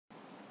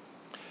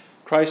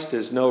Christ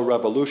is no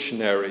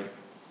revolutionary.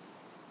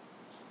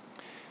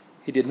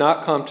 He did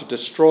not come to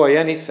destroy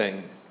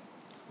anything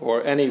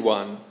or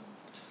anyone,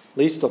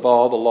 least of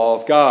all the law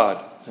of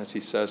God, as he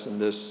says in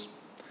this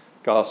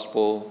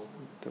gospel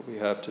that we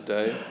have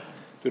today.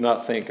 Do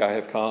not think I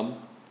have come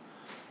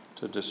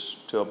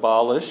to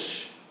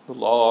abolish the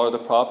law or the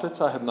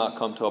prophets. I have not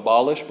come to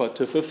abolish, but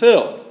to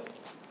fulfill.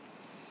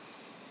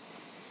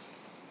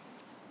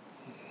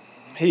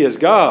 He is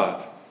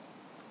God.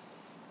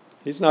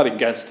 He's not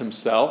against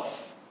himself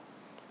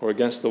or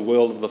against the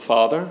will of the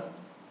Father,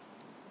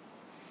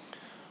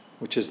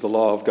 which is the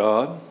law of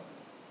God.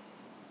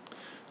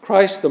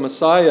 Christ, the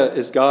Messiah,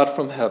 is God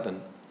from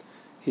heaven.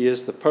 He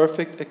is the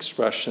perfect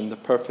expression, the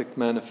perfect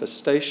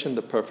manifestation,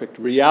 the perfect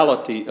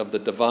reality of the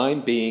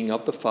divine being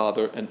of the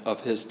Father and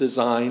of his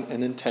design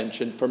and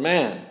intention for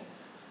man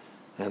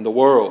and the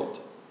world.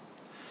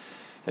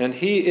 And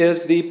he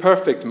is the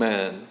perfect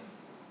man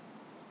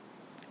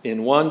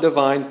in one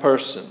divine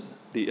person,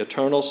 the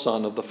eternal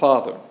Son of the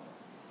Father.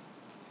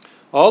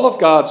 All of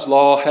God's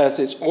law has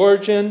its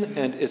origin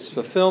and its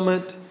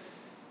fulfillment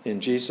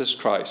in Jesus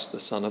Christ, the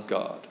Son of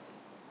God.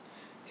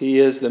 He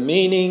is the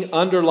meaning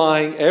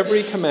underlying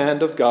every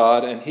command of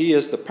God, and he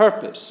is the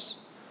purpose,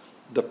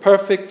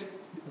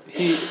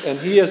 he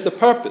is the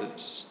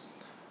purpose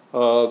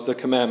of the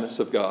commandments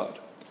of God.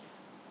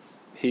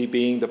 He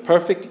being the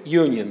perfect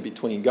union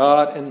between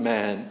God and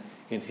man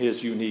in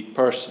his unique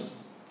person.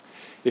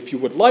 If you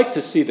would like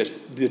to see this,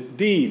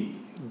 the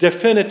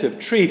definitive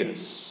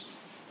treatise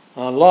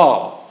on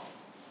law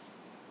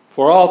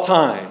for all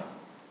time,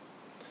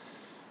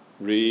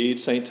 read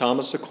St.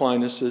 Thomas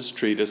Aquinas'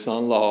 treatise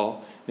on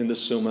law in the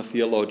Summa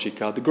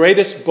Theologica, the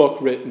greatest book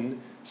written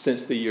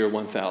since the year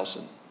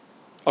 1000,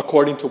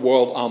 according to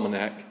World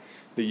Almanac,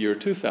 the year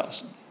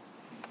 2000.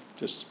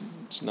 It's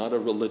not a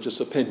religious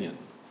opinion.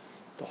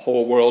 The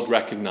whole world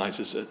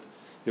recognizes it.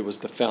 It was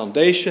the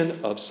foundation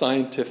of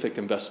scientific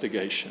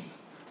investigation,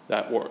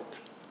 that work.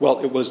 Well,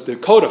 it was the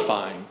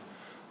codifying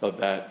of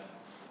that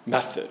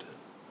method,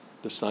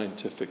 the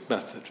scientific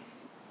method.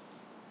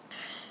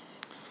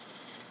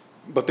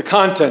 But the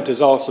content is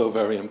also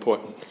very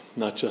important,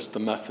 not just the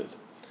method.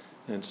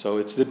 And so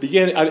it's the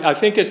beginning. I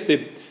think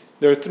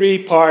there are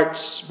 3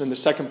 parts, and the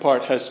second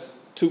part has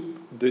 2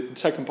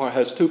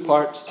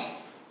 parts,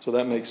 so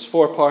that makes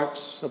 4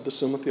 parts of the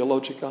Summa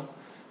Theologica.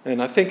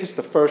 And I think it's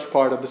the first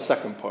part of the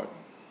second part.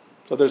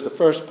 So there's the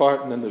first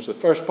part, and then there's the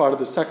first part of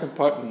the second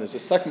part, and there's the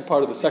second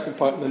part of the second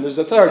part, and then there's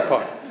the third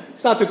part.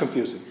 It's not too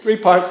confusing. 3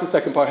 parts, the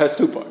second part has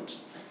 2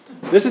 parts.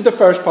 This is the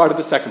first part of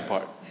the second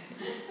part.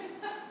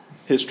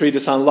 His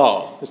treatise on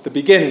law is the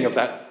beginning of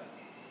that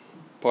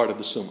part of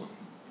the Summa.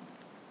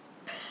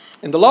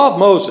 In the law of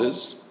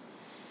Moses,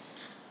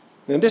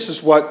 and this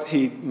is what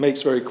he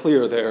makes very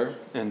clear there,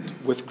 and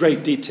with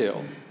great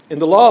detail. In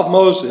the law of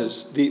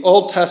Moses, the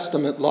Old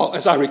Testament law,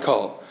 as I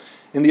recall,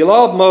 in the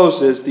law of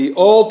Moses, the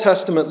Old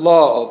Testament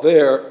law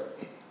there,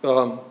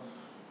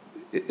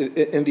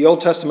 in the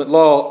Old Testament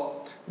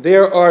law,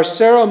 there are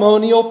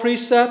ceremonial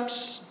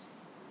precepts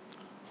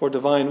for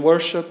divine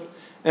worship,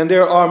 and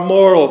there are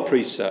moral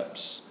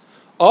precepts.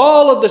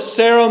 All of the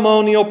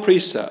ceremonial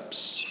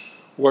precepts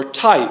were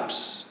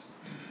types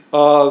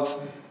of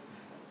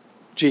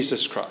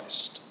Jesus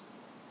Christ.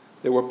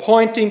 They were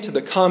pointing to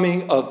the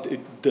coming of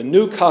the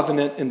new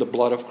covenant in the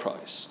blood of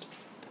Christ,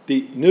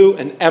 the new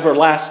and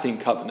everlasting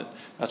covenant.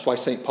 That's why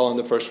St. Paul in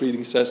the first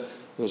reading says,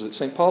 was it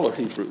St. Paul or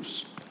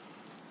Hebrews?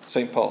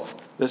 St. Paul.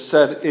 That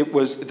said it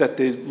was that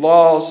the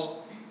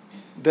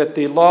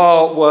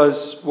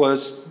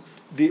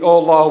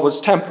old law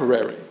was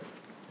temporary.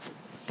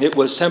 It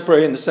was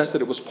temporary in the sense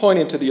that it was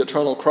pointing to the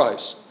eternal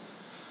Christ.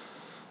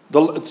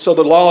 So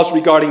the laws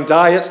regarding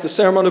diets, the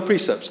ceremonial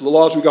precepts, the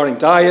laws regarding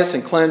diets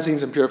and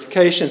cleansings and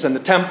purifications and the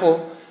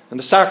temple and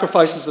the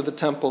sacrifices of the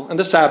temple and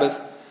the Sabbath,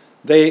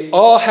 they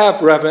all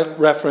have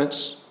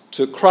reference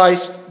to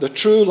Christ, the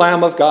true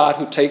Lamb of God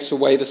who takes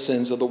away the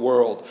sins of the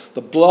world.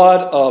 The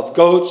blood of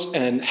goats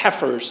and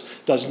heifers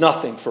does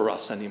nothing for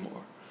us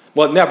anymore.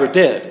 Well, it never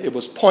did. It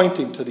was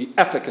pointing to the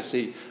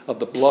efficacy of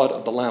the blood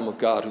of the Lamb of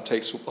God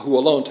who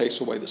alone takes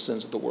away the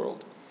sins of the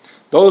world.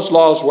 Those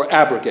laws were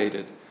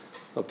abrogated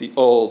of the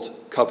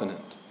old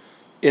covenant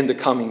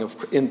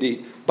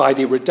by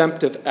the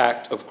redemptive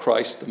act of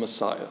Christ the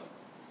Messiah.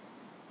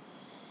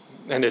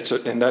 And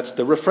that's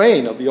the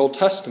refrain of the Old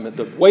Testament,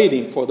 the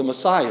waiting for the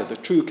Messiah, the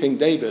true King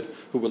David,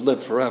 who would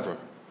live forever.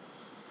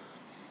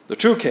 The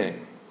true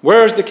King.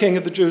 Where is the King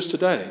of the Jews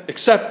today?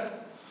 Except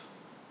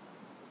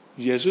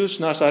Jesus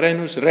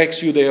Nazarenus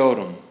Rex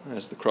Judeorum,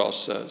 as the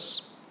cross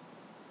says.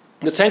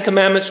 The 10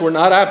 Commandments were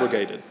not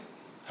abrogated,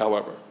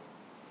 however.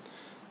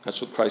 That's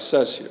what Christ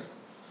says here.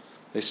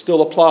 They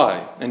still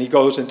apply, and he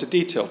goes into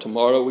detail.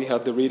 Tomorrow we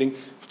have the reading.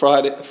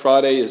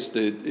 Friday is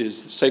the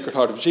Sacred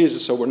Heart of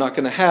Jesus, so we're not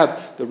going to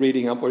have the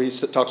reading up where he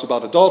talks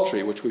about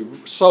adultery, which we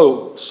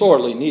so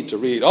sorely need to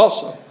read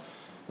also.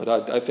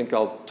 But I think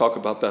I'll talk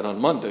about that on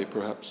Monday,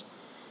 perhaps,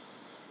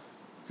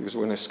 because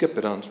we're going to skip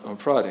it on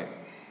Friday.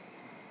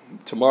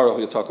 Tomorrow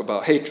he'll talk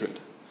about hatred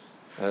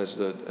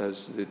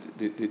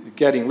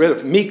getting rid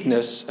of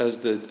meekness as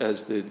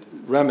the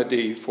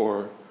remedy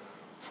for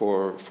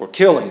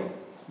killing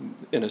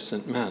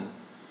innocent men.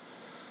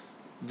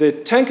 The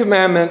Ten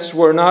Commandments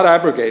were not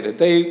abrogated.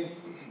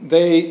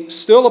 They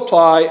still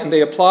apply, and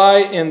they apply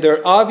in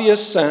their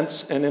obvious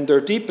sense and in their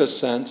deepest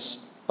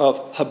sense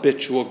of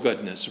habitual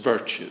goodness,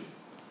 virtue.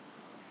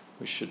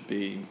 We should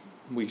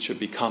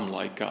become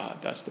like God.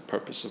 That's the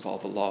purpose of all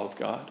the law of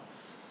God.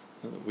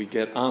 We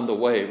get on the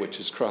way, which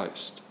is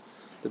Christ.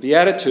 The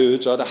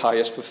Beatitudes are the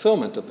highest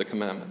fulfillment of the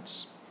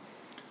commandments.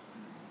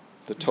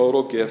 The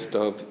total gift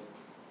of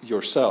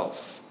yourself,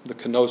 the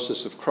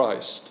kenosis of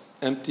Christ,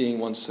 emptying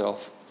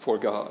oneself for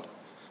God,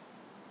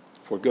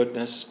 for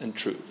goodness and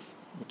truth,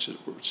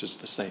 which is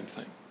the same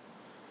thing.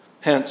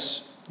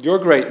 Hence, your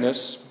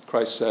greatness,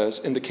 Christ says,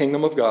 in the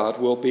kingdom of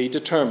God will be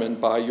determined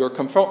by your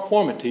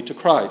conformity to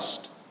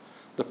Christ,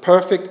 the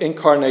perfect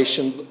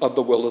incarnation of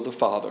the will of the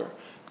Father,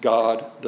 God the